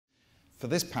for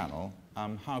this panel,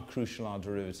 how crucial are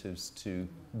derivatives to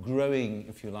growing,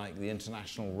 if you like, the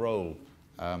international role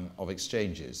of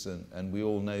exchanges? And we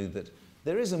all know that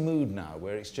there is a mood now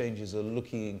where exchanges are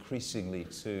looking increasingly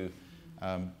to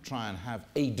try and have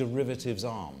a derivatives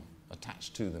arm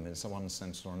attached to them in one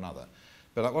sense or another.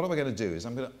 But what I'm going to do is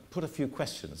I'm going to put a few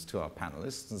questions to our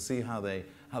panelists and see how they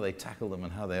tackle them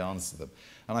and how they answer them.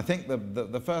 And I think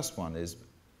the first one is,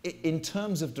 in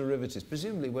terms of derivatives,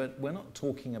 presumably we're not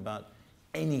talking about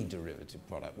any derivative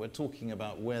product. We're talking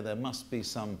about where there must be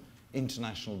some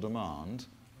international demand,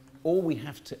 or we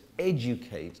have to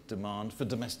educate demand for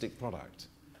domestic product.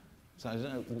 So I don't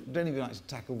know, would any of you like to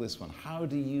tackle this one? How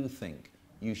do you think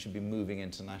you should be moving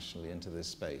internationally into this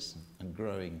space and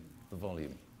growing the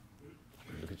volume?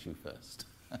 Look at you first.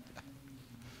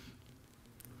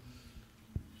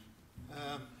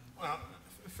 Well,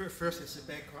 first as a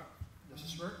background, does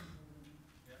this work?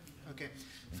 Yeah. Okay.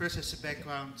 First as a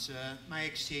background, my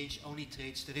exchange only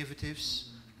trades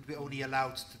derivatives. We're only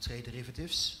allowed to trade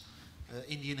derivatives.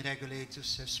 Indian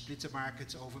regulators have split the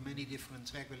market over many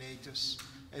different regulators.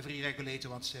 Every regulator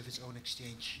wants to have its own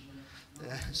exchange.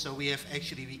 So we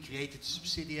created a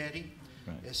subsidiary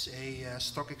as a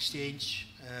stock exchange.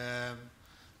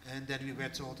 And then we were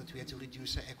told that we had to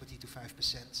reduce our equity to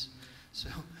 5%. So,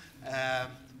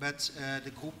 but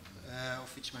the group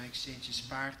of which my exchange is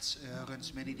part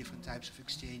runs many different types of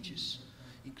exchanges,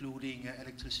 including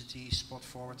electricity, spot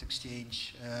forward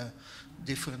exchange,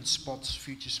 different spot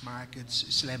futures markets,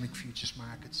 Islamic futures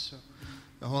markets, so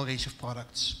a whole range of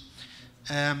products.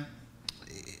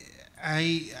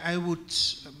 I would,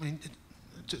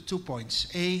 two points.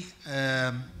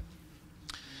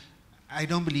 I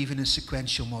don't believe in a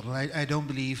sequential model. I don't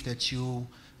believe that you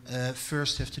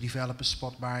first have to develop a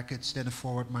spot market, then a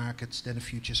forward market, then a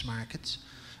futures market.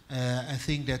 I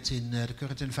think that in the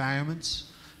current environment,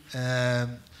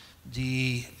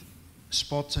 the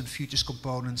spot and futures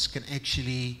components can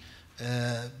actually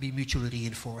be mutually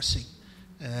reinforcing.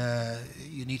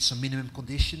 You need some minimum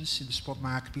conditions in the spot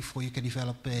market before you can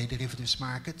develop a derivatives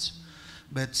market.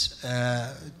 But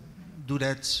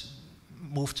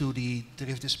move to the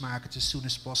derivatives market as soon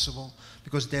as possible,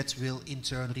 because that will in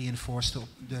turn reinforce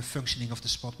the functioning of the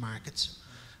spot market,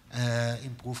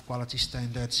 improve quality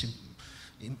standards,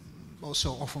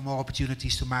 also offer more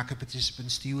opportunities to market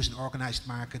participants to use an organized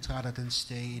market rather than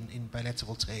stay in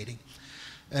bilateral trading.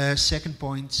 Second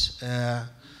point,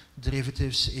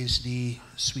 derivatives is the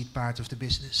sweet part of the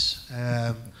business.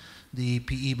 The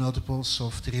PE multiples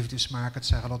of derivatives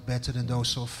markets are a lot better than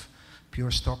those of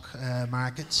pure stock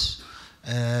markets.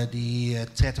 The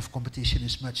threat of competition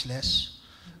is much less.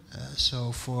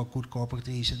 So for good corporate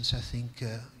reasons, I think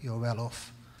you're well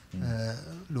off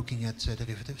looking at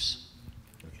derivatives.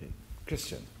 Okay.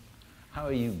 Cristian, how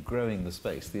are you growing the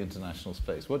space, the international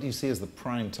space? What do you see as the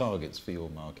prime targets for your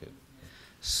market?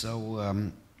 So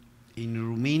in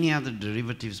Romania, the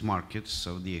derivatives market,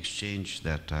 so the exchange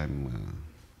that I'm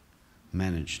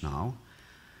manage now,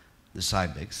 the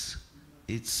SIBEX,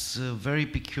 it's very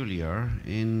peculiar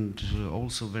and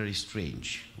also very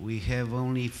strange. We have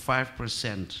only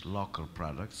 5% local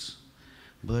products,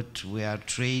 but we are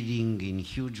trading in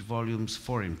huge volumes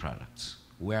foreign products.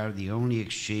 We are the only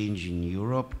exchange in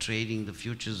Europe trading the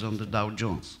futures on the Dow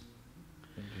Jones.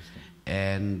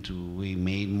 And we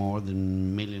made more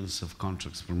than millions of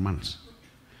contracts per month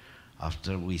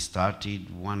after we started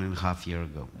 1.5 years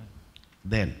ago.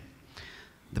 Then,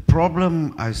 the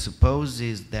problem, I suppose,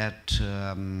 is that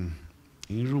in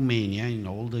Romania, in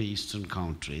all the eastern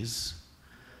countries,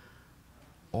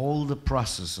 all the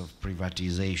process of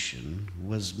privatization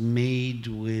was made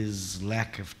with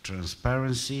lack of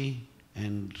transparency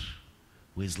and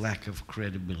with lack of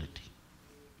credibility.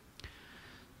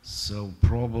 So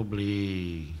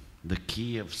probably the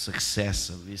key of success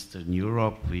of Eastern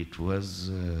Europe, it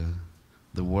was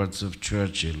the words of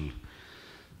Churchill.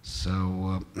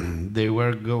 So they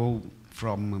were go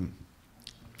from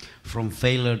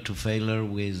failure to failure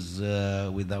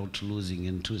without losing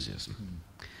enthusiasm.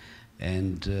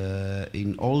 And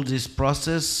in all this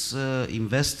process,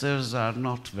 investors are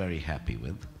not very happy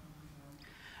with.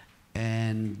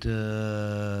 And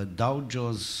Dow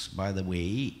Jones, by the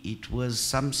way, it was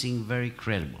something very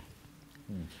credible.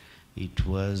 It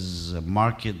was a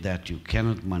market that you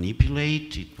cannot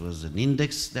manipulate. It was an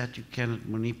index that you cannot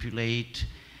manipulate,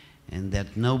 and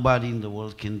that nobody in the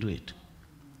world can do it.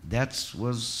 That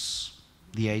was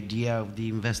the idea of the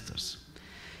investors.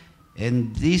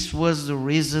 And this was the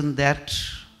reason that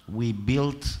we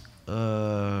built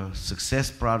a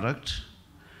success product.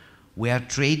 We are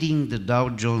trading the Dow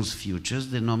Jones futures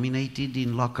denominated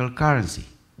in local currency.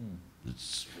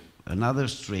 It's another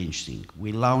strange thing.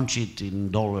 We launch it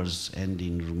in dollars and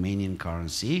in Romanian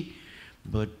currency,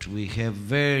 but we have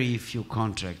very few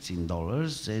contracts in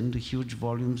dollars and huge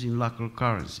volumes in local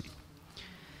currency.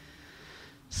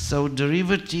 So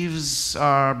derivatives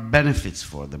are benefits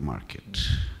for the market.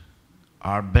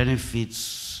 Are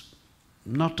benefits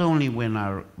not only when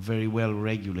are very well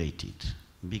regulated,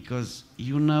 because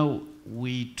you know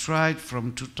we tried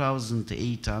from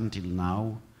 2008 until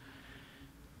now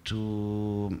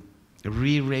to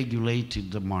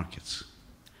re-regulate the markets.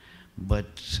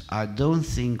 But I don't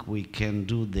think we can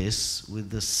do this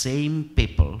with the same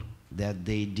people that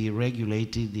they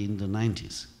deregulated in the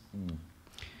 90s.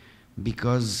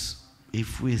 Because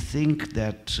if we think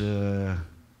that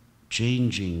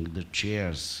changing the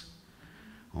chairs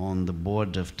on the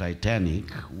board of Titanic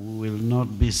will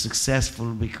not be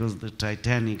successful, because the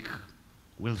Titanic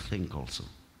will think also.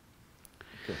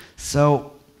 Okay.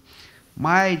 So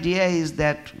my idea is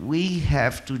that we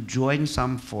have to join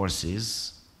some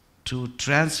forces to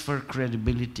transfer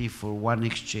credibility for one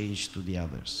exchange to the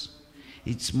others.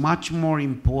 It's much more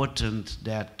important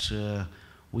that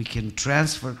we can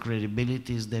transfer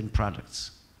credibilities than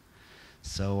products.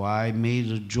 So I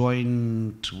made a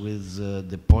joint with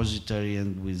Depository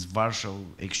and with Warsaw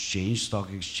Exchange,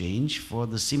 Stock Exchange, for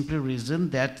the simple reason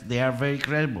that they are very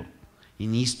credible.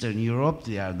 In Eastern Europe,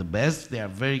 they are the best, they are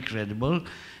very credible,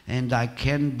 and I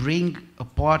can bring a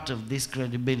part of this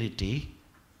credibility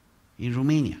in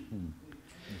Romania.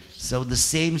 So the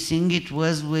same thing it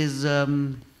was with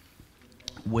the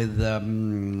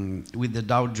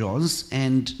Dow Jones,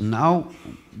 and now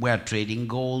we are trading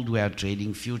gold, we are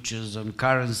trading futures on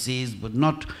currencies, but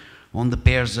not on the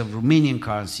pairs of Romanian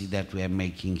currency that we are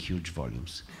making huge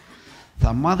volumes.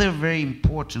 Some other very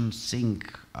important thing,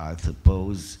 I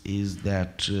suppose, is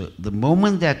that the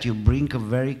moment that you bring a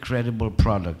very credible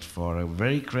product for a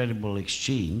very credible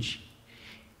exchange,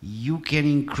 you can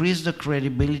increase the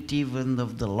credibility even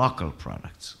of the local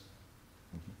products.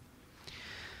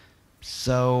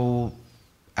 So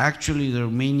actually the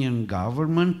Romanian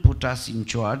government put us in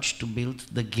charge to build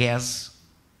the gas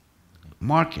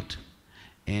market.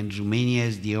 And Romania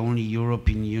is the only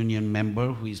European Union member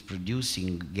who is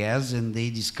producing gas, and they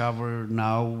discover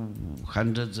now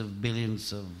hundreds of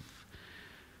billions of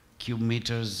cubic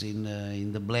meters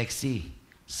in the Black Sea.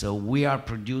 So we are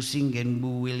producing, and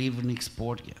we will even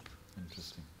export gas.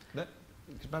 Interesting.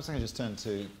 Perhaps I can just turn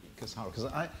to Kesara, because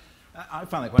I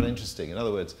found that quite interesting. In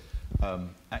other words,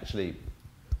 actually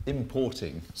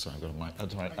importing. Sorry, I've got a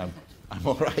mic. I'm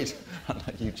all right,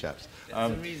 unlike you chaps.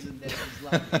 That's the reason that he's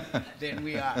laughing. Then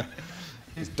we are.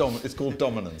 It's called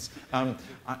dominance. I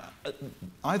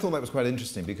thought that was quite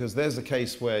interesting, because there's a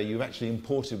case where you've actually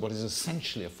imported what is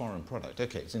essentially a foreign product.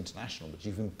 Okay, it's international, but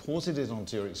you've imported it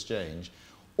onto your exchange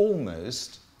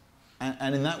almost,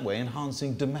 and in that way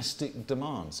enhancing domestic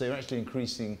demand. So you're actually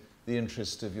increasing the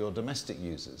interest of your domestic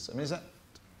users. I mean, is that,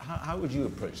 how would you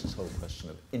approach this whole question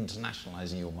of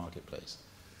internationalizing your marketplace?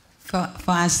 For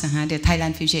us, the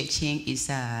Thailand Future Exchange is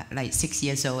like 6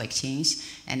 years old exchange,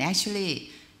 and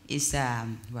actually is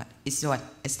what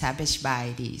established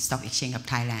by the Stock Exchange of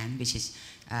Thailand, which is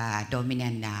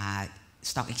dominant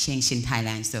stock exchange in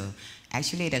Thailand. So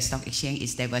actually, the stock exchange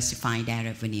is diversifying their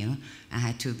revenue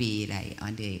to be like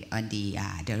on the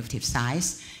derivative side,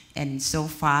 and so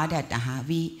far that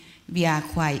we are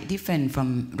quite different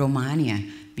from Romania.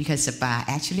 Because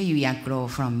actually we are grow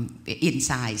from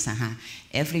inside.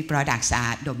 Every products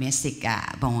are domestic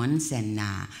bonds, and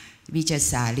we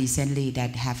just recently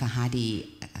that have the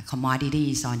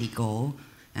commodities on the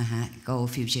gold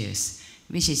futures,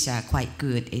 which is quite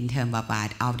good in terms of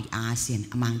all the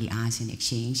ASEAN, among the ASEAN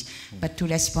exchange. But to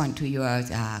respond to your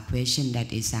question,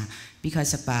 that is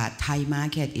because of Thai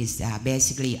market is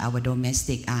basically our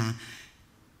domestic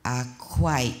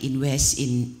quite invest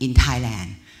in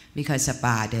Thailand, because of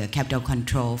the capital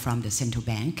control from the central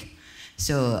bank.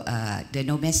 So the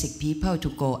domestic people to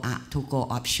go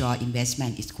offshore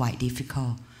investment is quite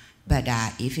difficult. But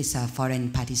if it's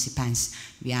foreign participants,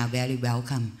 we are very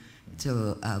welcome.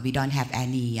 So we don't have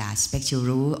any special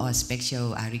rule or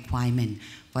special requirement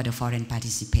for the foreign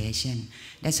participation.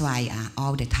 That's why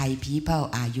all the Thai people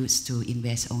are used to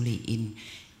invest only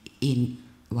in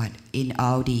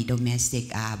all the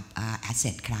domestic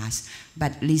asset class.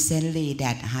 But recently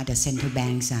that the central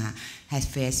banks has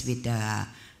faced with the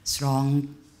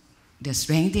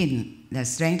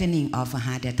strengthening of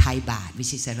the Thai baht,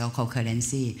 which is a local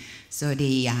currency. So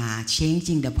they are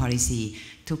changing the policy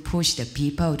to push the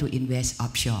people to invest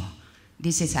offshore.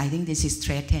 I think this is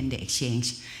threaten the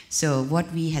exchange. So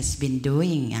what we has been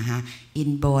doing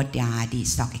in both the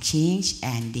stock exchange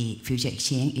and the future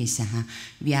exchange is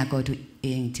we are going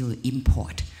to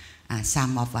import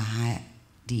some of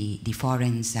the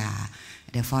foreign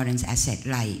asset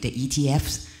like the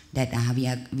ETFs that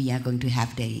we are going to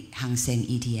have the Hang Seng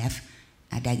ETF.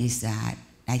 That is,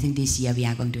 I think this year we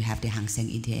are going to have the Hang Seng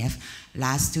ETF.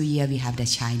 Last 2 years we have the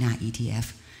China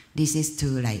ETF. This is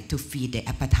to feed the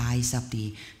appetite of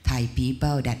the Thai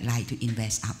people that like to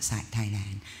invest outside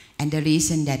Thailand. And the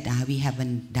reason that we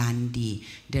haven't done the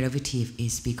derivative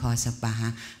is because of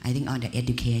I think on the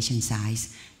education side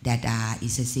that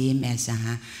is the same as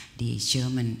the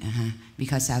German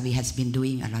because we have been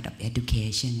doing a lot of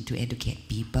education to educate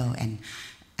people, and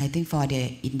I think for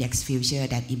the index future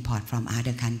that import from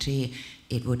other country,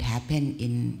 it would happen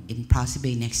in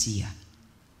possibly next year.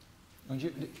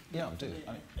 Yeah, I do.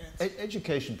 I mean,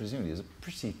 education presumably is a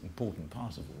pretty important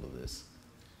part of all of this.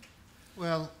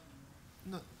 Well,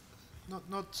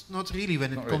 not really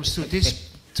when it comes to this,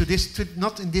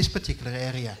 not in this particular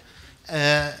area,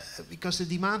 because the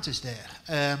demand is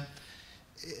there.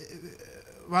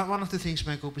 One of the things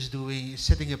my group is doing is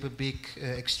setting up a big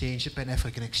exchange, a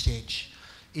Pan-African exchange.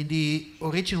 In the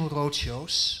original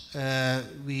roadshows,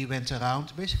 we went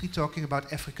around basically talking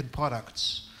about African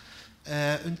products.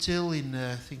 Until in,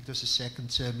 I think there's a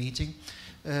second meeting,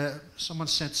 someone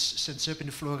sends up in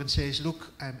the floor and says,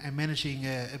 look, I'm managing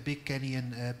a big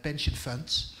Kenyan pension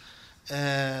fund.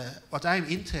 What I'm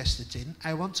interested in,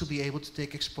 I want to be able to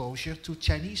take exposure to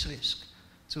Chinese risk,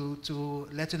 to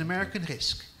Latin American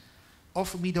risk.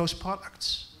 Offer me those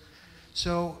products.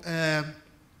 So,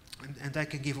 and I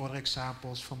can give other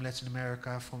examples from Latin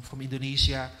America, from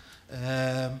Indonesia.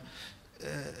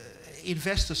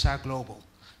 Investors are global.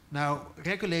 Now,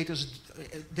 regulators,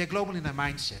 they're global in their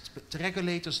mindset, but the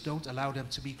regulators don't allow them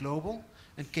to be global,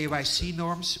 and KYC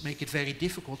norms make it very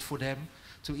difficult for them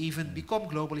to even become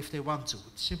global if they want to.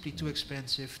 It's simply too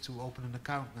expensive to open an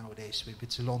account nowadays, if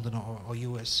it's a London or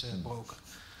US broker.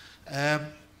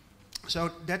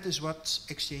 So that is what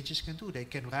exchanges can do. They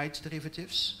can write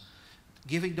derivatives,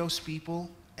 giving those people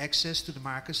access to the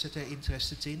markets that they're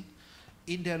interested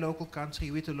in their local country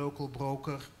with a local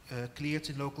broker, cleared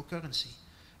in local currency.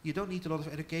 You don't need a lot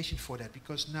of education for that,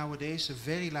 because nowadays a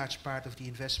very large part of the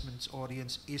investment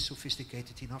audience is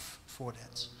sophisticated enough for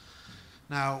that.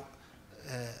 Now,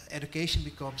 education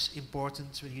becomes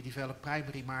important when you develop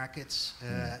primary markets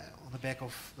on the back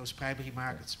of those primary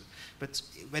markets. But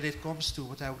when it comes to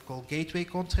what I would call gateway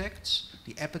contracts,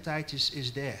 the appetite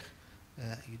is there.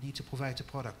 You need to provide the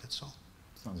product, that's all.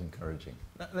 Sounds encouraging.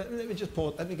 Let me just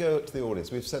pause. Let me go to the audience.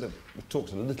 We've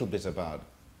talked a little bit about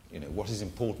what is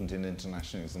important in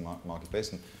internationalizing the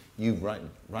marketplace, and you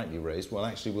rightly raised, well,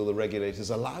 actually, will the regulators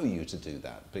allow you to do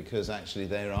that? Because actually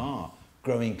there are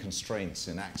growing constraints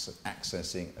in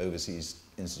accessing overseas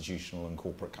institutional and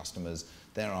corporate customers.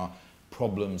 There are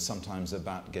problems sometimes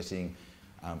about getting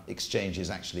exchanges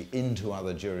actually into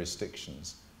other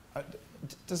jurisdictions.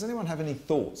 Does anyone have any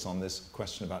thoughts on this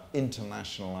question about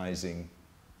internationalizing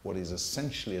what is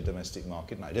essentially a domestic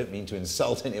market? And I don't mean to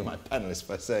insult any of my panelists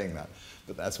by saying that,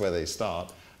 but that's where they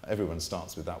start. Everyone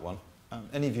starts with that one.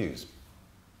 Any views?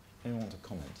 Anyone want to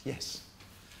comment? Yes?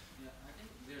 Yeah, I think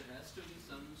there has to be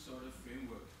some sort of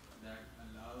framework that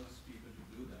allows people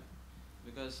to do that.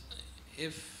 Because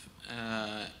if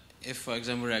for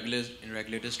example,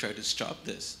 regulators try to stop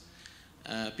this,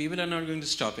 people are not going to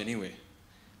stop anyway.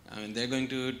 I mean, they're going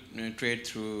to trade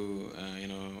through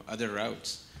other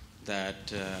routes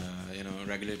that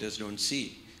regulators don't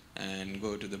see, and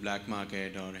go to the black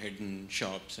market or hidden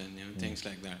shops and things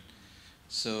like that.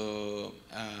 So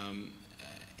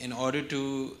in order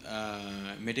to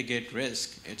mitigate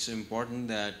risk, it's important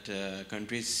that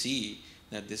countries see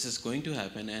that this is going to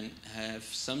happen and have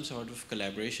some sort of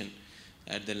collaboration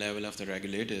at the level of the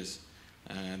regulators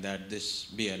that this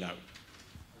be allowed.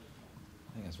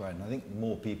 I think that's right, and I think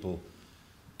more people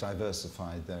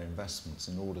diversify their investments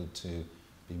in order to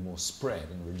be more spread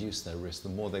and reduce their risk, the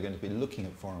more they're going to be looking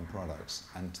at foreign products.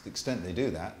 And to the extent they do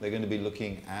that, they're going to be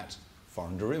looking at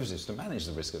foreign derivatives to manage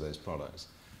the risk of those products.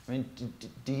 I mean,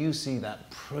 do you see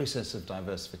that process of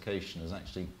diversification as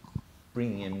actually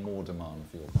bringing in more demand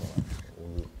for your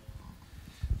product?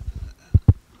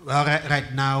 Well,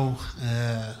 right now,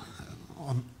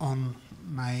 on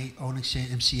my own exchange,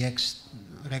 MCX,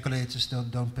 regulators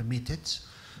don't permit it.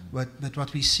 But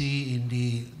what we see in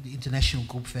the international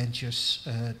group ventures,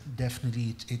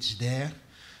 definitely it's there.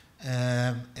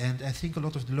 And I think a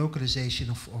lot of the localization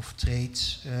of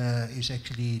trades is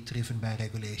actually driven by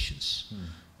regulations.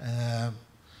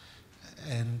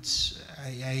 And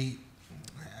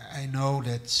I know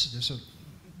that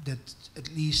that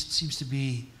at least seems to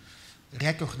be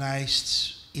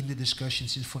recognized in the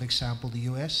discussions in, for example, the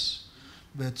US.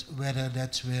 But whether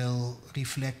that will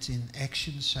reflect in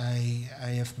actions, I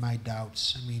have my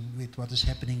doubts. I mean, with what is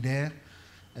happening there,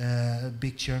 a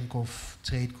big chunk of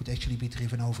trade could actually be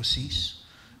driven overseas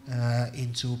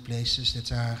into places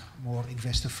that are more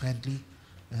investor friendly,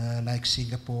 like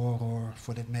Singapore or,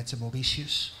 for that matter,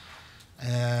 Mauritius.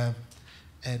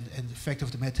 And the fact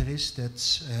of the matter is that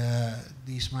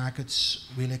these markets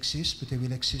will exist, but they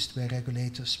will exist where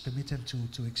regulators permit them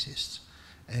to exist.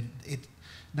 And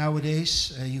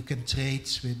nowadays you can trade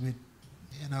with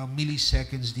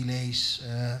milliseconds delays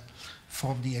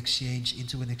from the exchange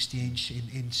into an exchange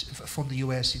from the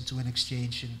US into an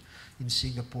exchange in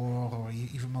Singapore or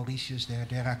even Mauritius.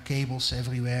 There are cables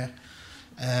everywhere.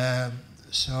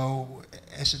 So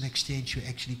as an exchange, you're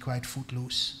actually quite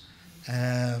footloose.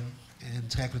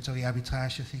 And regulatory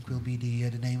arbitrage, I think, will be the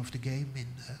name of the game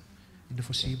in the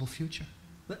foreseeable future.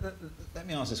 Let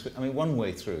me ask this quick. I mean, one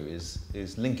way through is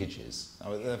linkages.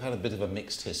 They've had a bit of a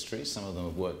mixed history. Some of them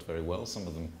have worked very well. Some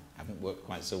of them haven't worked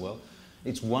quite so well.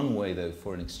 It's one way, though,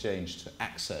 for an exchange to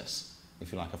access,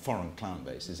 if you like, a foreign client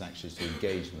base, is actually to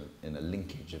engage in a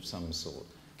linkage of some sort.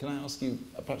 Can I ask you,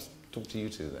 perhaps talk to you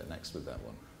two there next with that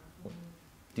one?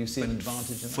 Do you see an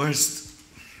advantage in that? First,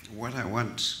 what I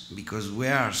want, because we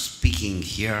are speaking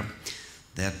here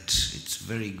that it's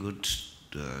very good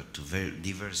to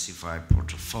diversify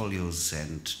portfolios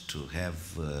and to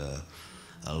have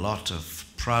a lot of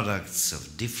products,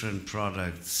 of different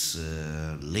products,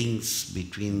 links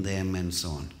between them and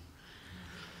so on.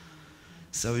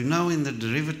 So you know, in the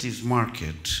derivatives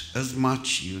market, as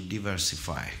much you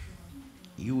diversify,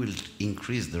 you will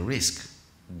increase the risk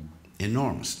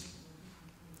enormously.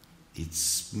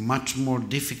 It's much more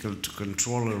difficult to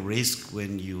control a risk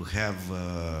when you have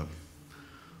a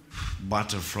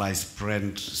butterfly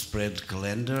spread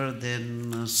calendar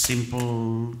than a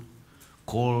simple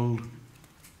call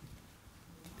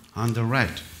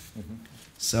underwrite.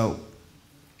 So,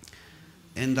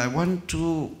 and I want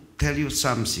to tell you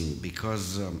something,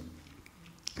 because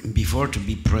before to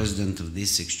be president of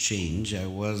this exchange, I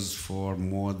was for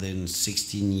more than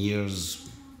 16 years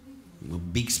a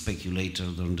big speculator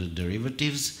on the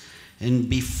derivatives, and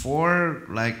before,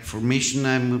 like formation,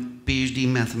 I'm a PhD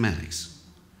in mathematics.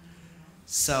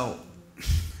 So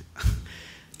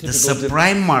the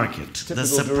subprime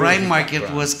market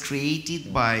was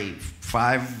created by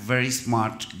 5 very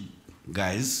smart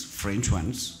guys, French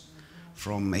ones,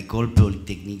 from École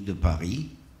Polytechnique de Paris.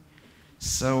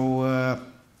 So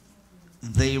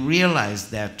they realized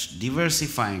that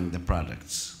diversifying the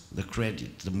products, the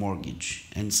credit, the mortgage,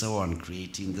 and so on,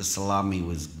 creating the salami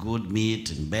with good meat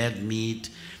and bad meat,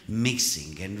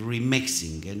 mixing and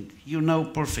remixing, and you know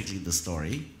perfectly the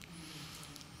story.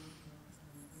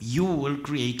 You will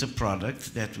create a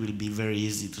product that will be very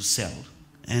easy to sell.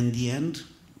 And in the end,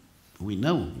 we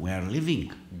know we are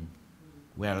living.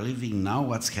 We are living now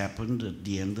what's happened at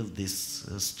the end of this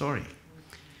story.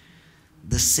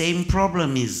 The same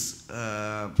problem is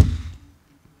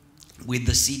with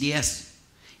the CDS.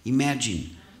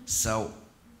 Imagine, so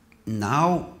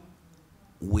now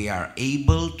we are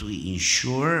able to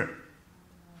insure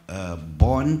a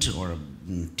bond or a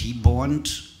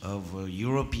T-bond of a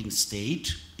European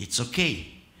state, it's okay.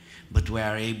 But we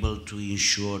are able to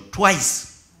insure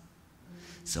twice.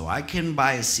 So I can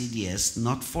buy a CDS,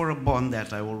 not for a bond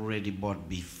that I already bought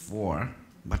before,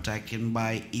 but I can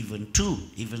buy even 2,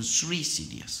 even 3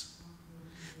 CDS.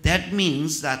 That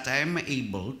means that I am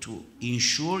able to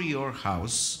insure your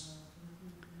house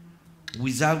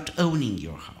without owning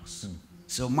your house.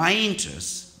 So my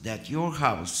interest that your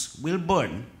house will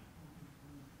burn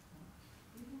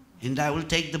and I will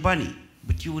take the money,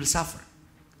 but you will suffer.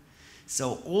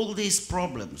 So all these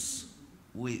problems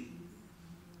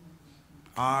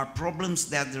are problems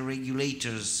that the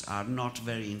regulators are not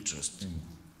very interested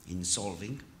in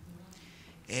solving.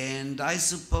 And I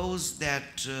suppose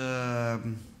that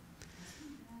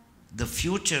the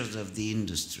future of the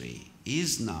industry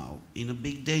is now in a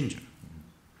big danger,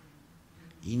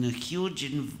 in a huge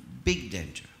and big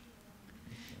danger.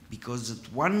 Because at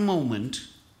one moment,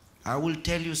 I will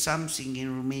tell you something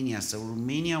in Romania. So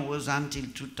Romania was until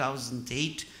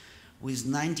 2008 with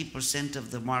 90% of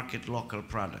the market local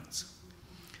products.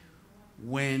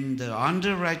 When the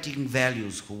underwriting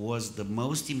values, who was the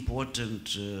most important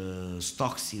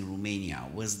stocks in Romania,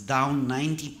 was down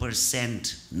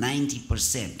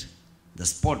 90%, the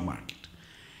spot market,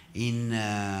 in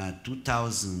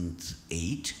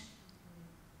 2008,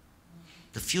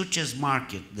 the futures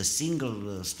market, the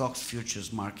single stocks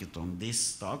futures market on these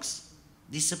stocks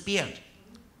disappeared.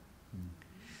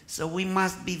 So we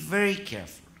must be very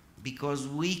careful, because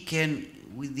we can,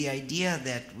 with the idea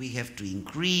that we have to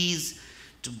increase,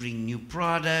 to bring new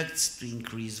products, to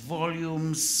increase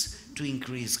volumes, to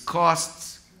increase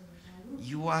costs.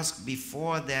 You asked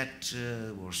before that,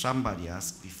 or somebody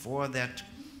asked before that,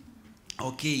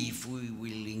 okay, if we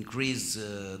will increase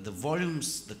the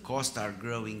volumes, the costs are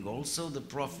growing also, the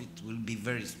profit will be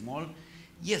very small.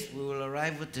 Yes, we will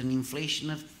arrive at an inflation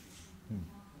of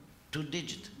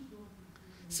 2-digit.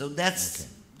 So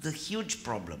that's the huge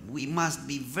problem. We must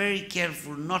be very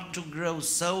careful not to grow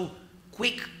so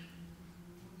quick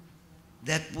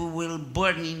that we will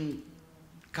burn in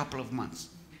a couple of months.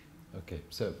 Okay,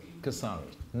 so Kesara,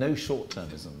 no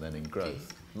short-termism then in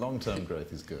growth. Long-term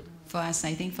growth is good. For us,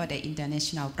 I think for the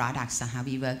international products,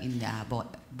 we work in the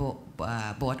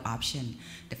both options.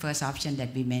 The first option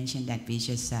that we mentioned, that we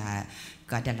just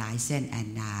got the license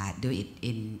and do it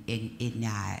in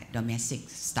domestic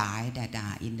style,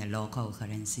 that in the local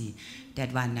currency.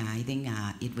 That one, I think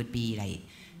it would be like,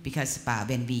 because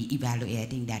when we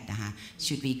evaluating that,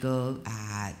 should we go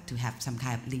to have some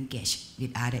kind of linkage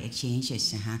with other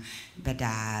exchanges, but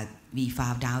we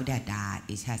found out that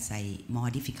it has more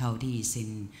difficulties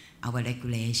in our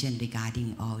regulation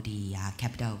regarding all the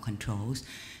capital controls.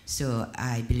 So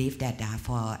I believe that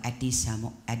at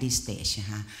this stage,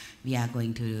 we are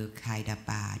going to kind of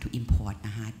to import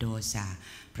those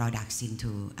products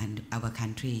into our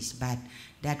countries, but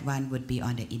that one would be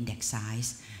on the index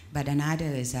size. But another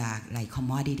is like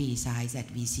commodity size, that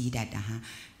we see that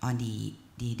on the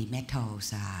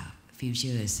metals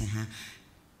futures.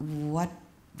 What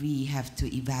we have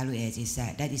to evaluate is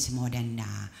that is more than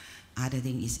other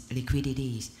thing is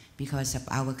liquidities, because of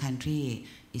our country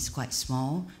is quite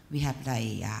small. We have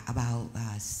like about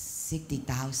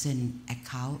 60,000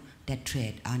 accounts that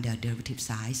trade on the derivative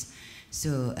side.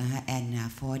 So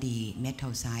and for the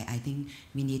metal side, I think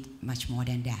we need much more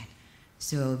than that.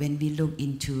 So when we look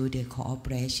into the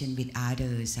cooperation with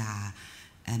others,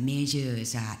 major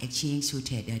exchange who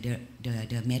trade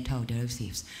the metal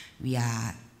derivatives, we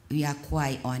are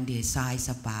quite on the side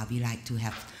of we like to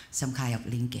have some kind of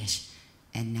linkage,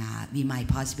 and we might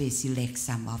possibly select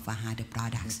some of the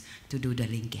products to do the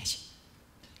linkage.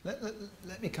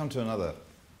 Let me come to another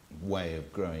way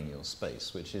of growing your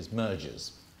space, which is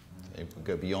mergers. Okay, we'll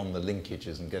go beyond the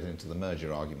linkages and get into the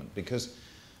merger argument, because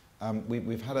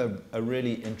we've had a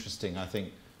really interesting, I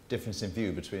think, difference in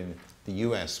view between the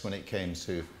US when it came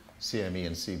to CME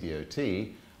and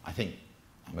CBOT. I think,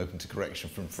 I'm open to correction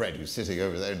from Fred, who's sitting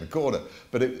over there in the corner,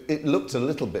 but it looked a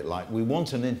little bit like we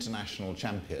want an international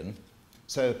champion,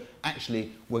 so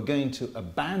actually we're going to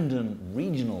abandon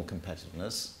regional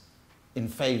competitiveness in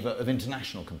favour of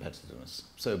international competitiveness.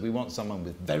 So we want someone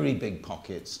with very big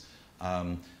pockets,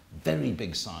 very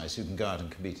big size, who can go out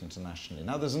and compete internationally.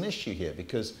 Now there's an issue here,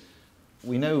 because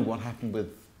we know what happened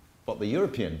with what the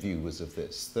European view was of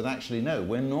this, that actually no,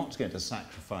 we're not going to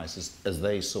sacrifice, as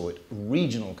they saw it,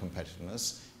 regional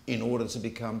competitiveness in order to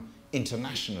become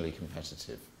internationally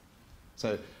competitive.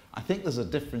 So I think there's a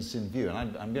difference in view,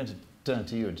 and I'm going to turn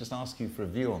to you and just ask you for a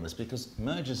view on this, because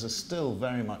mergers are still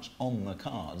very much on the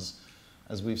cards.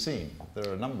 As we've seen, there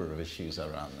are a number of issues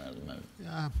around there at the moment.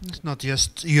 Yeah, it's not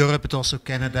just Europe, but also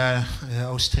Canada,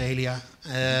 Australia.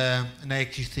 And I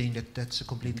actually think that that's a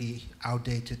completely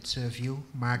outdated view.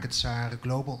 Markets are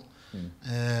global.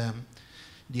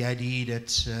 The idea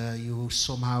that you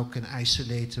somehow can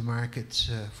isolate the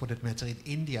market, for that matter in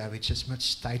India, which has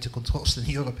much tighter controls than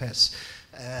Europe has,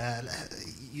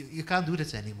 you can't do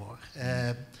that anymore.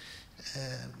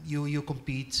 You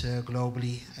compete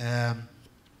globally.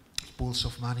 Pools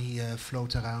of money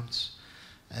float around.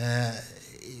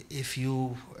 If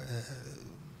you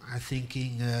are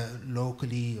thinking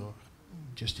locally or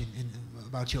just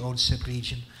about your own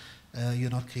sub-region, you're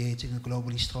not creating a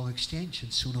globally strong exchange,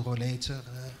 and sooner or later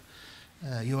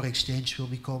your exchange will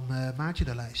become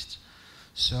marginalized.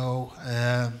 So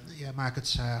yeah,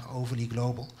 markets are overly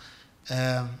global.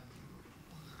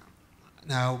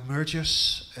 Now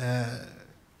mergers,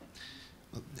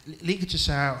 linkages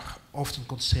are often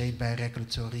constrained by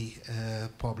regulatory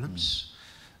problems.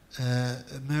 A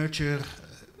merger,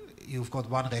 you've got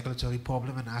one regulatory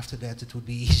problem, and after that it would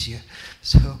be easier.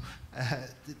 So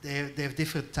they have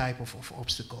different type of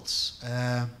obstacles.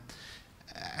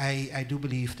 I do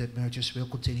believe that mergers will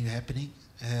continue happening.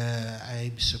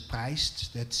 I'm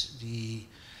surprised that the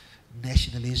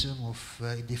nationalism of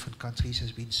in different countries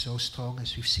has been so strong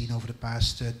as we've seen over the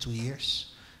past 2 years.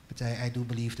 But I do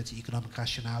believe that the economic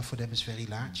rationale for them is very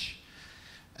large.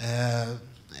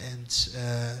 And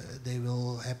they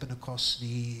will happen across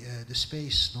the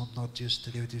space, not just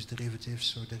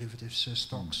derivatives or derivatives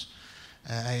stocks.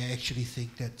 I actually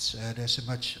think that there's a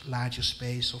much larger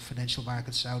space of financial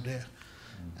markets out there.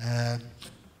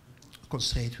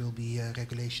 Constraint will be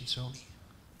regulations only.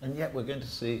 And yet we're going to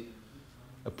see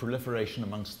a proliferation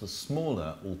amongst the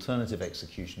smaller alternative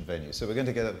execution venues. So we're going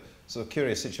to get a sort of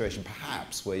curious situation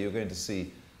perhaps where you're going to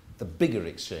see the bigger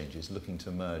exchanges looking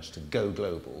to merge to go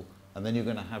global, and then you're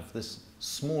going to have this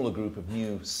smaller group of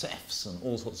new CEFs and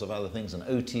all sorts of other things and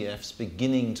OTFs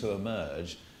beginning to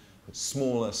emerge with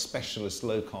smaller specialist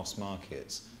low-cost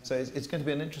markets. So it's going to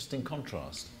be an interesting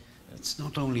contrast. It's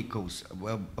not only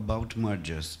about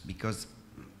mergers, because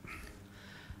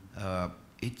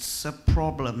it's a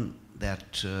problem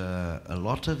that a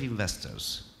lot of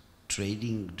investors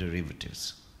trading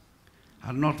derivatives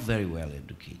are not very well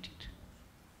educated.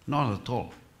 Not at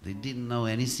all. They didn't know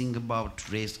anything about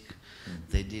risk.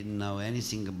 They didn't know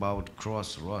anything about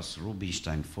Cross, Ross,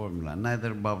 Rubinstein formula,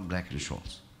 neither about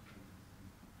Black-Scholes.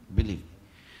 Believe me.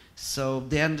 So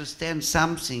they understand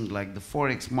something like the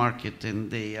Forex market,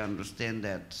 and they understand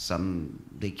that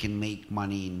they can make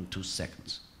money in 2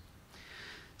 seconds.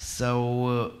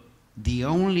 So the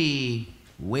only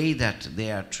way that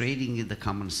they are trading is the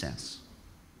common sense.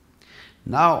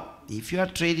 Now, if you are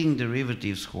trading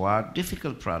derivatives who are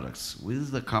difficult products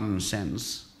with the common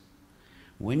sense,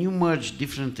 when you merge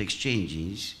different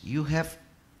exchanges, you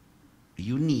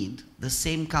need the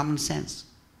same common sense.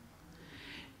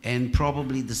 And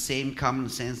probably the same common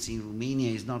sense in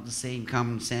Romania is not the same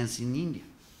common sense in India,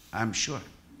 I'm sure.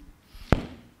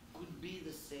 Could be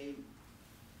the same.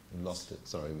 We lost it.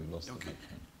 Sorry, we lost okay. it.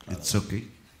 It's okay.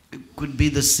 It could be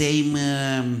the same,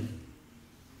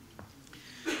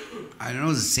 I don't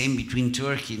know, the same between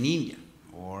Turkey and India.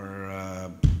 Or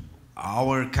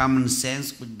our common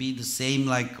sense could be the same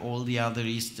like all the other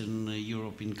Eastern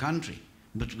European countries.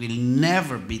 But will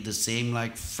never be the same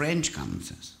like French common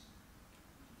sense.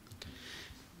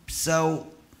 So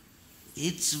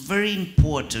it's very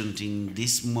important in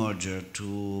this merger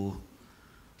to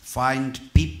find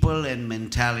people and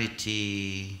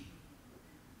mentality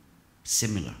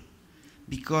similar.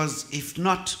 Because if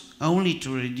not only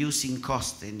to reducing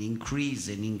cost and increase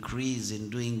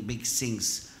and doing big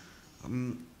things,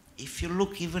 if you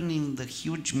look even in the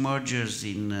huge mergers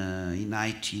in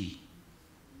IT,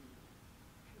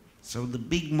 so the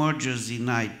big mergers in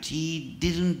IT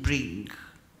didn't bring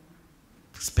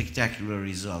spectacular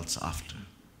results after.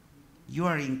 You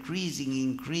are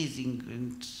increasing,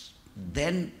 and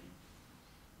then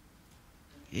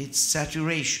it's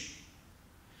saturation.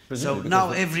 So now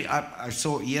I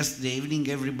saw yesterday evening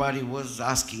everybody was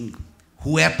asking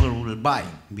who Apple will buy,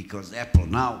 because Apple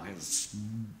now has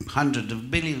hundreds of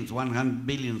billions, 100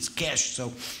 billions cash,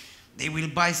 so they will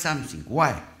buy something.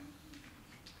 Why?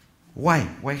 Why?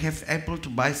 Why have Apple to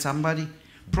buy somebody?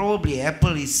 Probably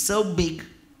Apple is so big,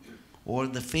 or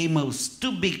the famous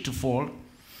too big to fall,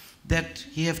 that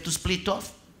he have to split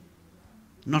off,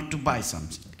 not to buy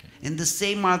something. Okay. And the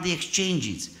same are the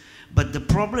exchanges. But the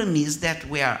problem is that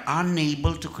we are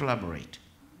unable to collaborate.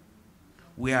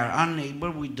 We are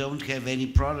unable, we don't have any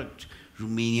product,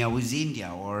 Romania with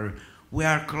India, or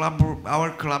our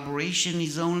collaboration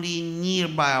is only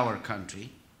nearby our country,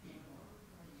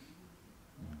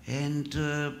 and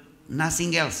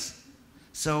nothing else.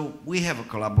 So we have a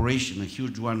collaboration, a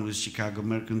huge one with Chicago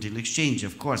Mercantile Exchange,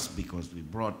 of course, because we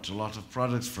brought a lot of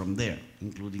products from there,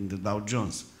 including the Dow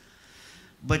Jones.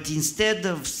 But instead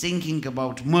of thinking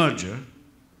about merger,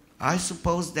 I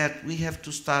suppose that we have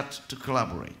to start to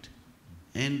collaborate.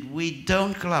 And we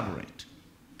don't collaborate.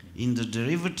 In the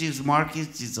derivatives market,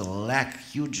 it's a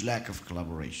huge lack of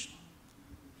collaboration.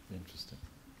 Interesting.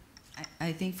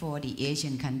 I think for the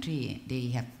Asian country, they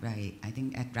have, like, I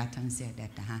think as Rutten said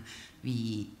that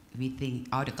we think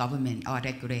all the government, all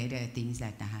regulator thinks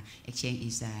that exchange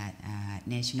is a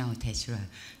national treasure.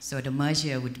 So the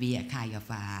merger would be a kind of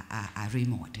a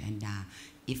remote. And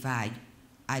if I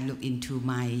look into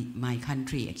my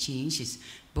country exchanges,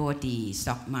 both the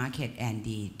stock market and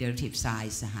the derivative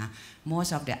side,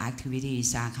 most of the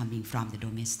activities are coming from the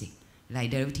domestic.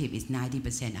 Like derivative is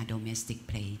 90% a domestic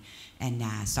play, and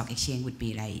stock exchange would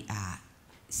be like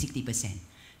 60%.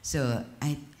 So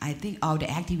I think all the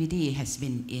activity has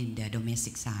been in the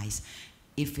domestic side.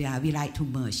 If we like to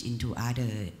merge into other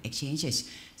exchanges,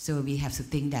 so we have to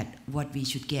think that what we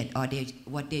should get or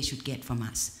what they should get from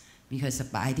us. Because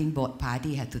I think both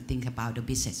parties have to think about the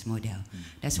business model.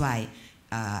 That's why,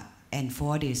 and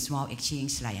for the small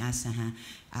exchange like us,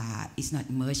 it's not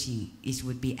merging, it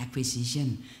would be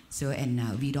acquisition. So,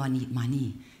 and we don't need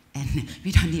money. And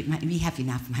we don't need money, we have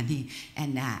enough money.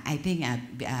 And I think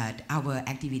our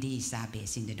activities are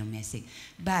based in the domestic.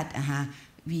 But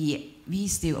we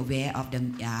still aware of the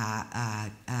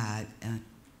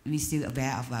we still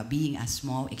aware of being a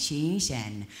small exchange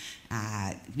and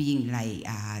being like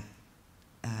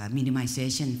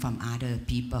minimization from other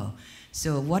people.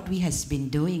 So what we has been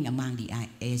doing among the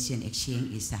Asian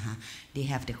exchange is they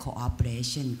have the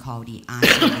cooperation called the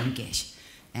ASEAN Engage.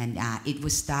 And it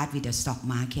would start with the stock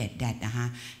market that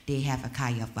they have a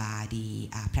kind of the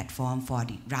platform for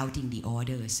the routing the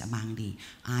orders among the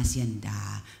ASEAN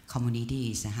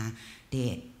communities.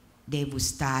 They would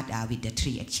start with the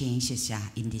 3 exchanges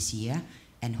in this year,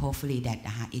 and hopefully that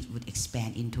it would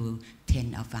expand into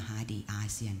 10 of the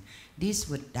ASEAN. This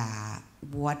would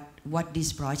what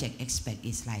this project expect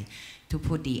is like to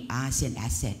put the ASEAN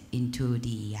asset into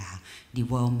the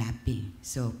world mapping.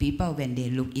 So people, when they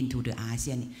look into the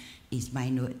ASEAN, it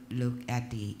might not look at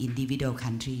the individual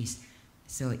countries.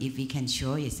 So if we can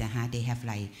show is they have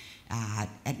like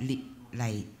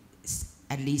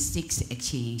at least 6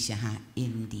 exchanges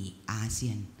in the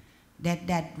ASEAN.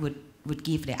 That would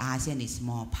give the ASEAN is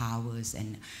more powers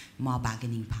and more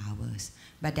bargaining powers.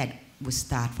 But that would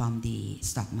start from the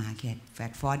stock market.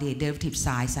 But for the derivative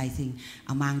side, I think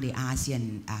among the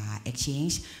ASEAN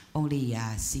exchange, only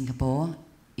Singapore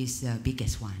is the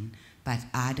biggest one, but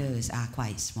others are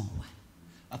quite small.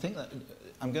 I think that,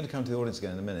 I'm going to come to the audience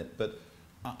again in a minute, but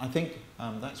I think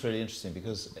that's really interesting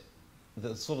because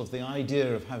the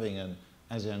idea of having an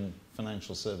ASEAN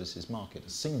financial services market, a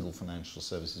single financial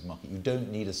services market. You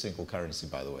don't need a single currency,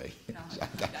 by the way. No,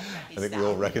 I think we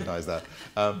all recognise that.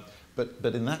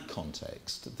 But in that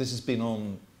context, this has been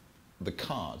on the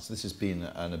cards. This has been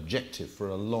an objective for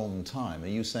a long time. Are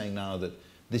you saying now that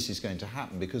this is going to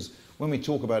happen? Because when we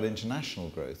talk about international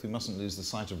growth, we mustn't lose the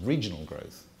sight of regional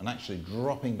growth and actually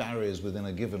dropping barriers within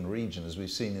a given region, as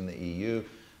we've seen in the EU.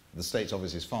 The States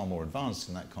obviously is far more advanced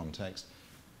in that context.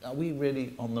 Are we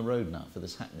really on the road now for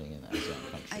this happening in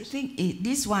ASEAN countries? I think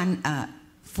this one,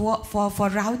 for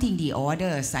routing the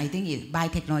orders, I think by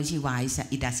technology-wise,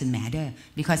 it doesn't matter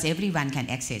because everyone can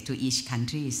access to each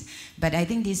countries. But I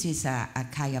think this is a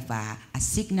kind of a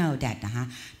signal that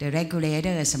the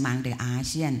regulators among the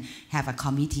ASEAN have a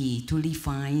committee to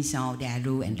refine all their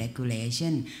rule and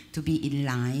regulation to be in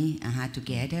line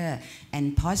together.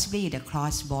 And possibly the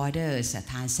cross-border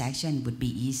transaction would be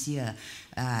easier,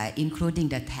 including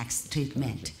the tax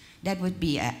treatment. Okay. That would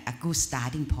be a good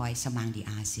starting point among the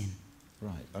ASEAN.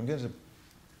 Right. I'm going to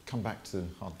come back to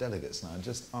our delegates now and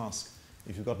just ask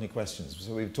if you've got any questions.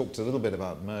 So we've talked a little bit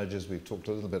about mergers, we've talked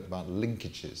a little bit about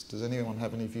linkages. Does anyone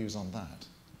have any views on that?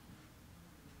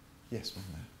 Yes, one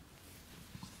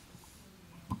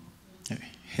there.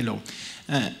 Hello.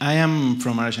 I am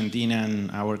from Argentina, and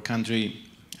our country,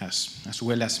 as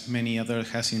well as many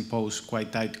others, has imposed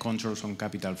quite tight controls on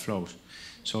capital flows.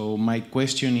 So my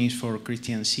question is for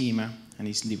Cristian Sima, and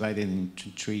it's divided into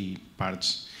 3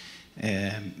 parts.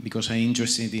 Because I'm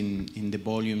interested in the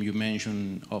volume you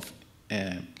mentioned of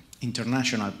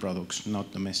international products,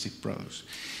 not domestic products.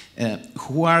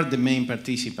 Who are the main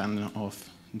participants of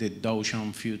the Dow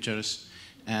Jones futures,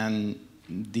 and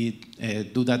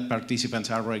do that participants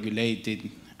are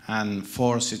regulated and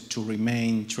forced to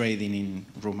remain trading in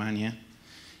Romania?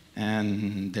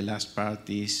 And the last part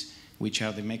is, which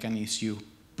are the mechanisms you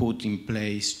put in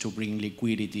place to bring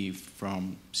liquidity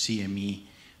from CME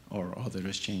or other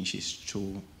exchanges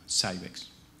to SIBEX?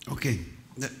 Okay,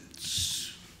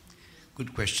 that's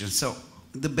good question. So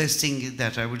the best thing is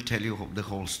that I will tell you the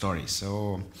whole story.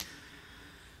 So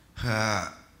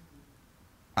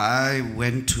I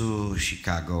went to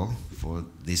Chicago for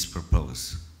this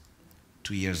purpose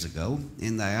 2 years ago,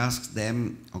 and I asked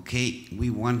them, okay, we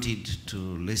wanted to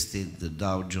list the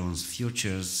Dow Jones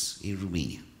futures in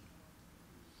Romania.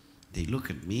 They looked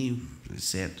at me and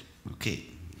said, okay,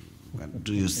 what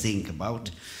do you think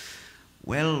about?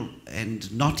 Well, and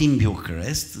not in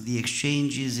Bucharest. The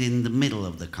exchange is in the middle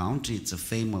of the country. It's a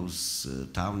famous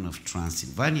town of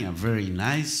Transylvania, very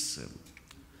nice,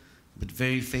 but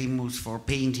very famous for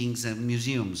paintings and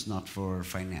museums, not for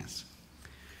finance.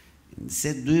 And they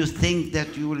said, do you think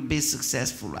that you will be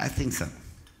successful? I think so.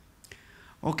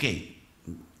 Okay.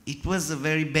 It was a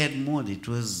very bad mood. It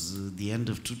was the end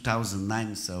of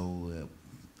 2009, so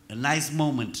a nice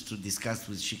moment to discuss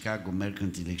with Chicago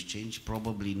Mercantile Exchange.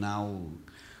 Probably now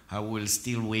I will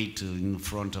still wait in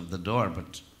front of the door,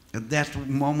 but at that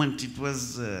moment it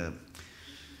was,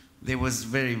 they was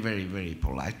very, very, very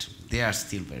polite. They are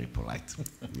still very polite.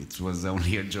 It was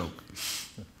only a joke.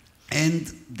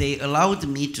 And they allowed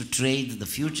me to trade the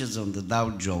futures on the Dow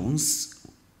Jones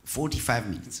 45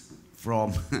 minutes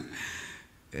from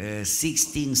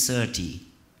 16:30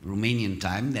 Romanian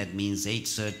time, that means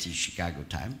 8:30 Chicago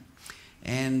time,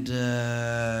 and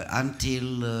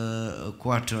until a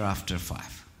quarter after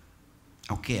 5.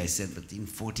 Okay, I said, but in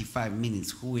 45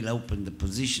 minutes, who will open the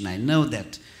position? I know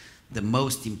that the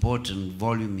most important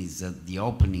volume is at the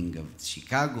opening of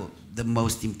Chicago. The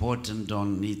most important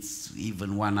on it's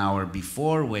even 1 hour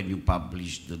before when you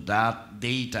publish the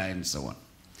data and so on.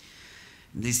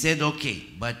 They said, okay,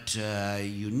 but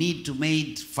you need to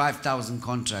make 5,000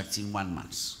 contracts in 1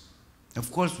 month. Of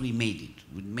course we made it.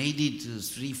 We made it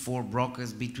 3-4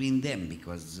 brokers between them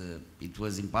because it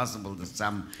was impossible that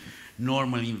some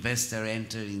normal investor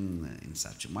enter in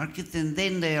such a market. And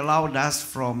then they allowed us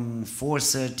from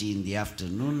 4:30 in the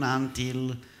afternoon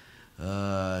until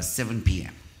 7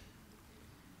 p.m.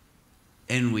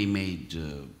 And we made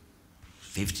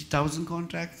 50,000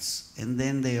 contracts, and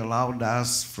then they allowed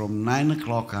us from 9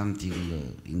 o'clock until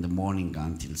in the morning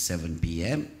until 7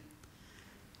 p.m.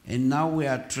 And now we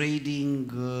are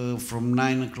trading from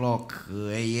 9 o'clock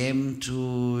a.m. to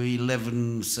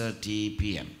 11:30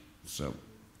 p.m. So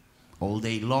all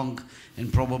day long,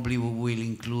 and probably we will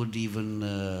include even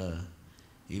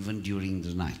during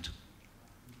the night.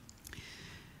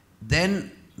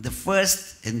 Then the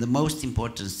first and the most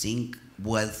important thing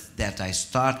was that I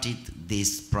started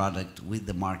this product with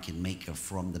the market maker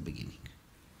from the beginning.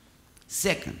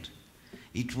 Second,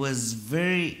 it was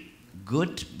very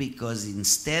good because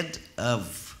instead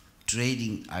of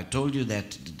trading, I told you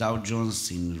that the Dow Jones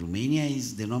in Romania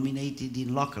is denominated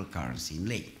in local currency, in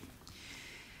lei.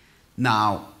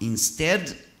 Now,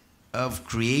 instead of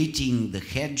creating the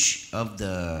hedge of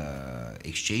the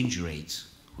exchange rate,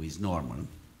 which is normal,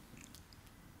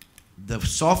 the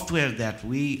software that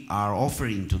we are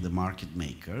offering to the market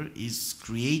maker is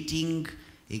creating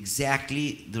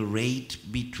exactly the rate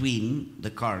between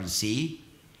the currency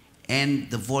and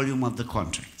the volume of the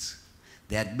contracts.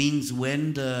 That means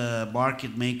when the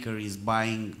market maker is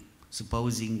buying,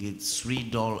 supposing it's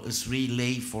 $3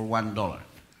 lei for $1,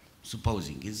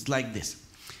 supposing it's like this.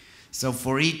 So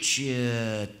for each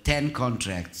 10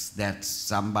 contracts that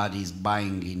somebody is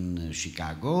buying in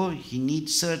Chicago, he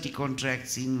needs 30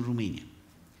 contracts in Romania.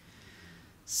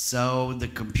 So the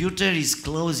computer is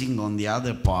closing on the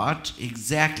other part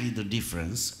exactly the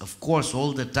difference. Of course,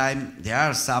 all the time there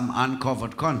are some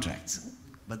uncovered contracts,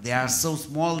 but they are so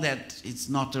small that it's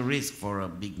not a risk for a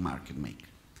big market maker.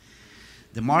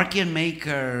 The market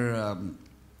maker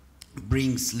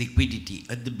brings liquidity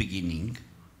at the beginning.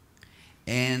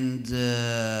 And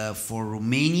for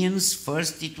Romanians,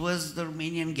 first it was the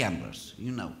Romanian gamblers,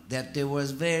 you know, that they was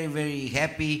very, very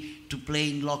happy to play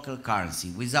in local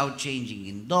currency without changing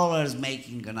in dollars,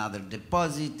 making another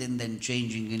deposit and then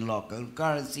changing in local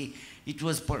currency. It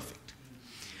was perfect.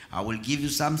 I will give you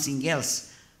something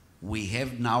else. We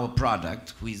have now a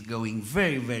product which is going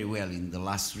very, very well in the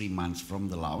last 3 months from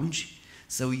the launch.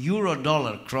 So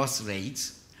euro-dollar cross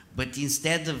rates. But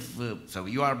instead of, so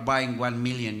you are buying 1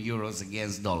 million euros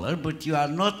against dollar, but you are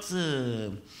not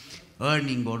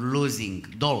earning or losing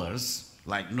dollars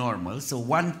like normal. So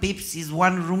 1 pips is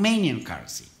 1 Romanian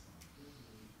currency.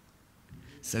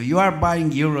 So you are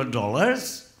buying euro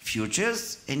dollars,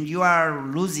 futures, and you are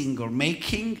losing or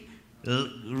making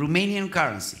Romanian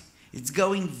currency. It's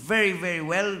going very, very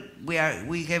well.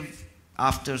 We have,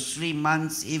 after 3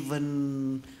 months,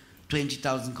 even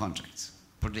 20,000 contracts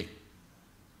per day.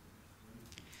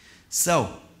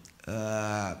 So,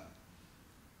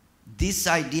 this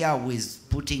idea with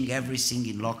putting everything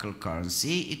in local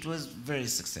currency, it was very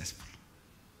successful.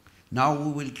 Now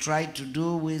we will try to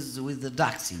do with the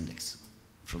DAX index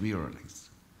from Euronext.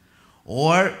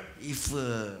 Or if,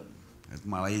 as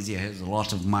Malaysia has a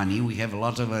lot of money, we have a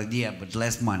lot of idea, but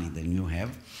less money than you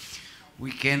have,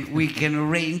 we can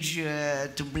arrange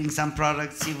to bring some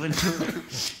products even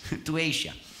to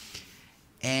Asia.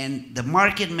 And the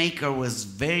market maker was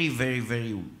very, very,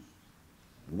 very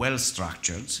well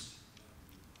structured,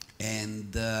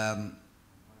 and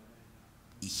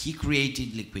he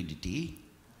created liquidity.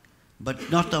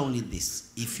 But not only this,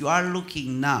 if you are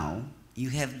looking now, you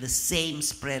have the same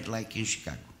spread like in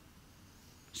Chicago.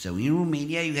 So in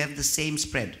Romania, you have the same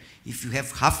spread. If you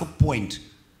have half a point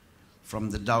from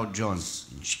the Dow Jones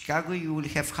in Chicago, you will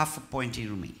have half a point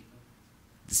in Romania.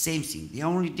 The same thing. The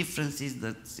only difference is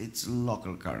that it's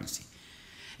local currency.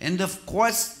 And of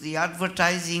course, the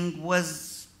advertising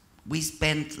was, we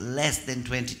spent less than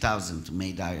 20,000 to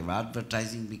make our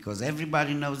advertising because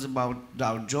everybody knows about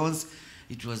Dow Jones.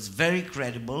 It was very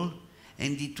credible,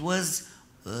 and it was,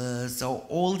 so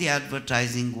all the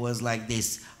advertising was like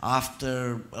this.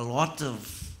 After a lot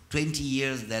of 20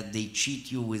 years that they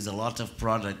cheat you with a lot of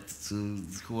products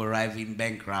who arrive in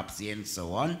bankruptcy and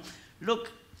so on,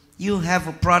 look, you have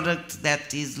a product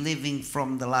that is living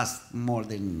from the last more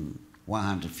than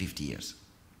 150 years.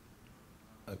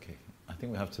 Okay, I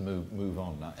think we have to move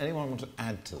on now. Anyone want to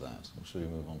add to that, or should we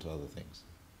move on to other things?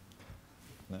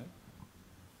 No?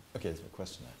 Okay, there's a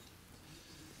question there.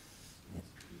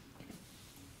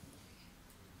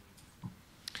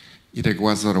 Irek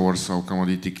Łazor, Warsaw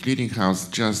Commodity Clearinghouse.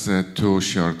 Just two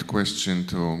short questions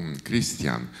to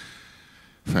Cristian.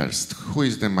 First, who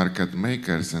is the market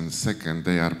makers, and second,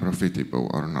 they are profitable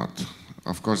or not?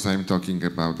 Of course, I'm talking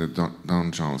about the Dow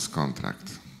Jones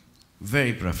contract.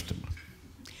 Very profitable.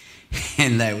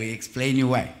 And I will explain you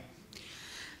why.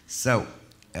 So,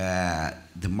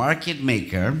 the market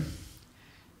maker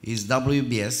is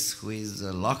WBS, who is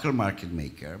a local market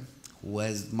maker, who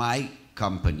was my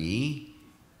company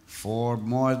for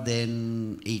more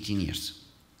than 18 years.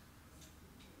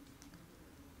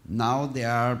 Now they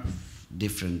are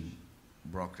different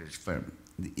brokerage firm.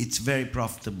 It's very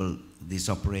profitable, this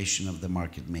operation of the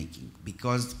market making,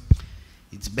 because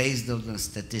it's based on the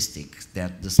statistics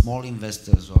that the small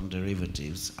investors on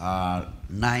derivatives are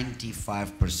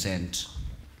 95%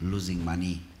 losing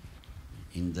money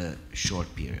in the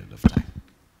short period of time.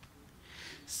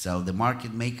 So the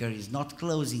market maker is not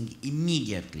closing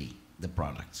immediately the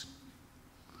products.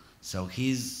 So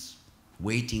he's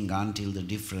waiting until the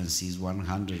difference is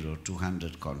 100 or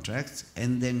 200 contracts,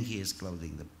 and then he is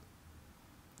closing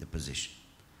the position.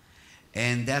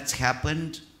 And that's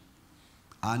happened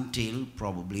until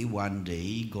probably one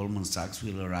day Goldman Sachs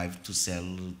will arrive to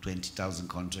sell 20,000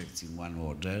 contracts in one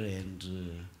order, and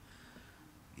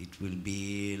it will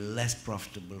be less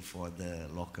profitable for the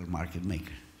local market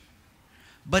maker.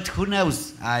 But who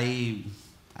knows? I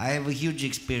have a huge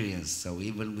experience, so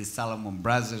even with Salomon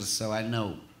Brothers, so I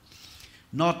know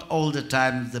not all the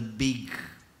time the big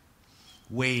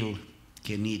whale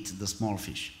can eat the small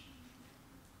fish.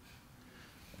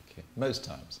 Okay, most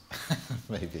times,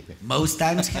 maybe. Most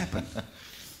times happen.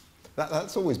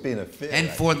 That's always been a fear. And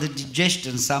for the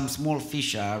digestion, some small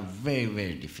fish are very,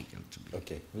 very difficult to be.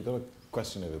 Okay, we've got a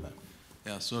question over there.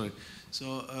 Yeah, sorry.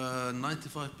 So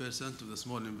 95% of the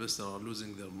small investors are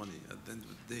losing their money at the end of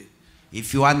the day.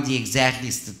 If you want the exact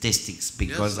statistics,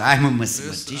 because yes, I'm a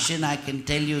mathematician, yes, I can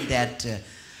tell you that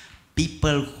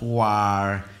people who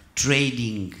are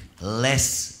trading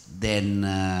less than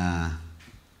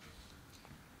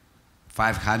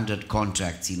 500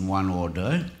 contracts in one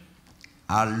order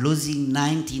are losing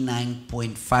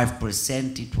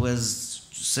 99.5%. It was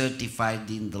certified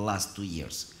in the last 2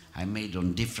 years. I made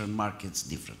on different markets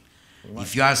different. Right.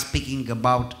 If you are speaking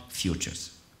about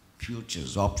futures,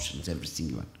 options, everything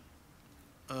you want.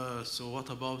 So what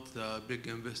about the big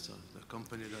investors, the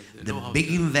company that they the know how big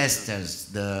to investors,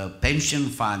 the pension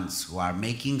funds who are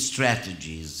making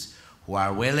strategies, who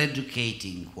are well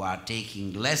educating, who are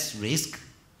taking less risk,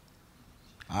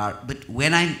 but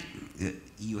when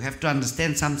you have to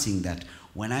understand something, that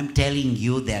when I'm telling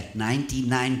you that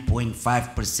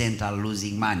 99.5% are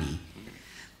losing money,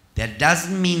 that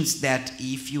doesn't mean that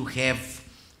if you have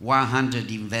 100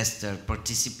 investor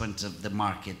participants of the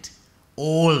market,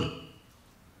 all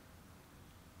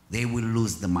they will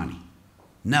lose the money.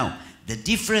 No, the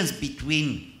difference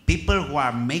between people who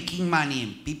are making money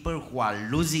and people who are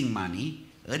losing money,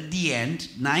 at the end,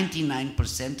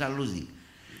 99% are losing.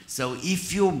 So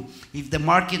if the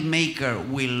market maker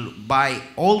will buy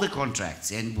all the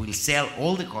contracts and will sell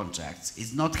all the contracts,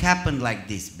 it's not happened like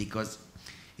this, because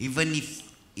even if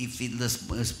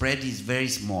the spread is very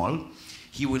small,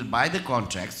 he will buy the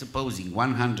contracts, supposing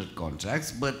 100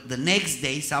 contracts, but the next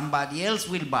day somebody else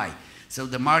will buy. So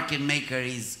the market maker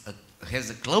has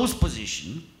a closed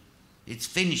position. It's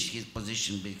finished his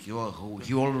position because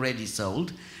he already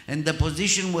sold, and the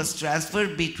position was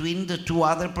transferred between the two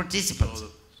other participants.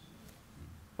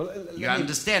 Well, you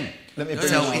understand? So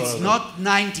it's not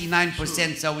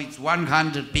 99%, so it's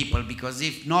 100 people, because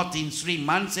if not, in 3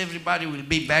 months everybody will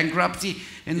be bankruptcy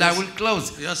and yes, I will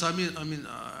close. Yes, I mean,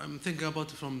 I'm thinking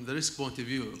about it from the risk point of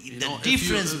view. The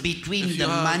difference between the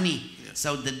money,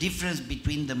 so the difference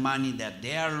between the money that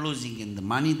they are losing and the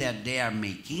money that they are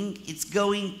making, it's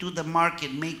going to the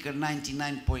market maker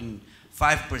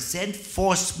 99.5%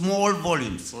 for small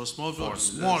volumes. For small volumes.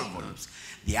 For small volumes.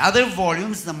 The other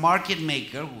volumes, the market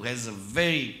maker, who has a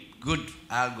very good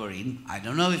algorithm, I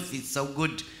don't know if it's so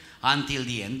good until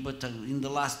the end, but in the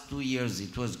last 2 years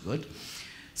it was good.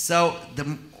 So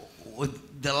the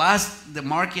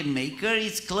market maker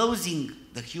is closing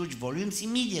the huge volumes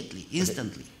immediately,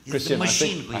 instantly. Okay. Cristian, I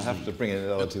think I have to bring in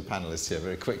the other two panelists here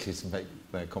very quickly to make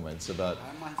their comments about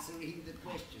I'm answering the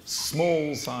question.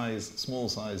 small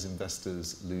size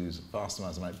investors lose vast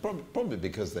amounts of money, probably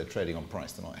because they're trading on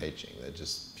price, they're not hedging, they're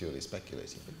just purely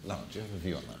speculating. But Lamon, do you have a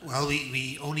view on that? Well,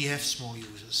 we only have small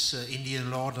users.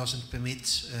 Indian law doesn't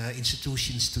permit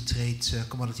institutions to trade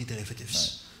commodity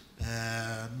derivatives,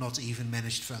 not even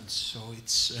managed funds. So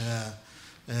it's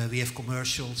we have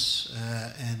commercials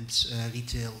and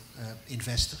retail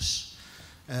investors.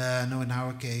 No, in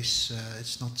our case,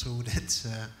 it's not true that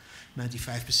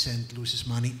 95% loses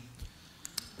money.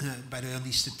 By the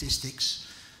early statistics,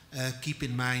 keep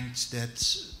in mind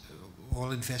that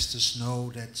all investors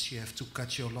know that you have to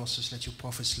cut your losses, let your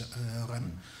profits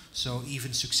run. So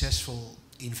even successful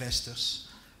investors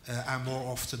are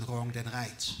more often wrong than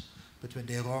right. But when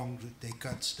they're wrong, they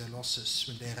cut their losses.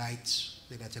 When they're right,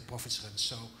 they let their profits run.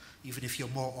 So even if you're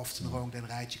more often wrong than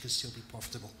right, you can still be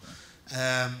profitable.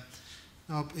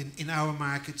 Now, in our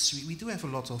markets, we do have a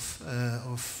lot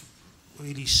of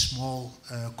really small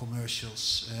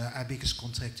commercials. Our biggest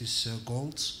contract is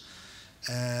gold.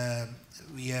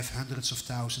 We have hundreds of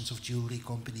thousands of jewelry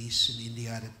companies in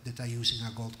India that are using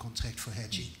our gold contract for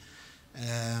hedging.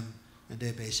 And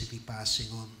they're basically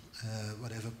passing on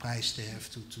whatever price they have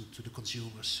to the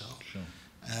consumers. So, sure.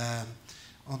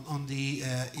 On the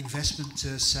investment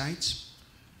side,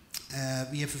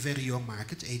 we have a very young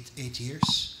market, 8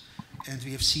 years. And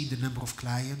we have seen the number of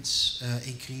clients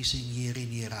increasing year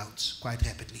in, year out, quite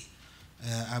rapidly.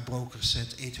 Our brokers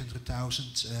had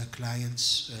 800,000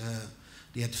 clients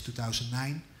the end of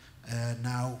 2009.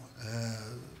 Now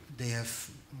they have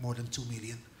more than 2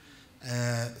 million.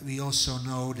 We also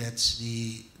know that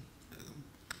the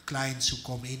clients who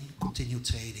come in continue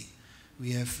trading.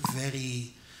 We have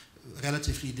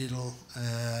relatively little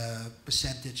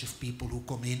percentage of people who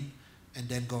come in and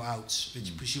then go out,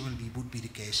 which presumably would be the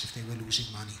case if they were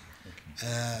losing money.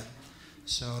 Okay.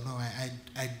 So no,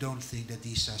 I don't think that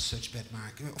these are such bad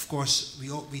markets. Of course,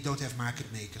 we don't have market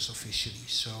makers officially,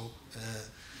 so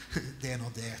they're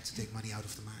not there to take money out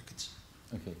of the markets.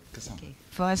 Okay, Kesara. Okay.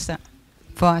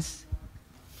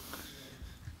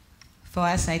 For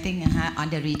us, I think on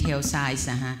the retail side,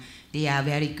 they are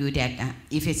very good at,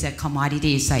 if it's a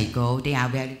commodity cycle, they are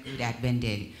very good at when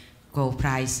the gold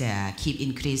price keep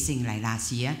increasing like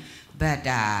last year. But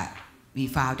we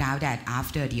found out that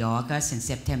after the August and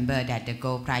September that the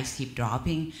gold price keep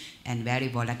dropping and very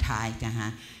volatile.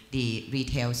 The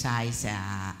retail side,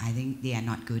 I think they are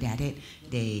not good at it.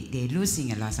 They're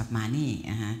losing a lot of money.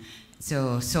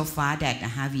 So far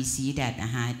that we see that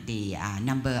the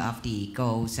number of the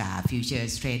gold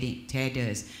futures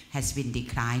traders has been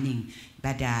declining,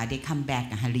 but they come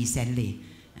back recently.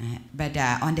 But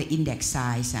on the index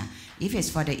side, if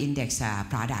it's for the index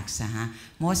products,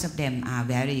 most of them are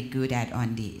very good at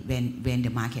when the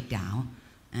market down.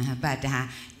 But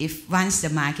if once the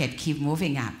market keep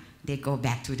moving up, they go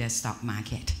back to the stock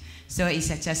market. So it's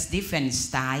just different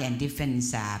style and different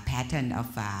pattern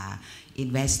of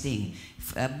investing.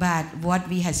 But what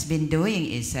we has been doing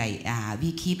is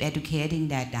we keep educating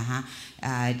that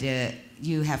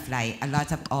you have like a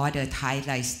lot of other types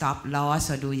like stop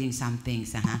loss or doing some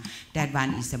things. That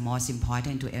one is the most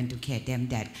important to educate them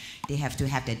that they have to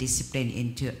have the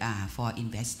discipline for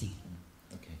investing.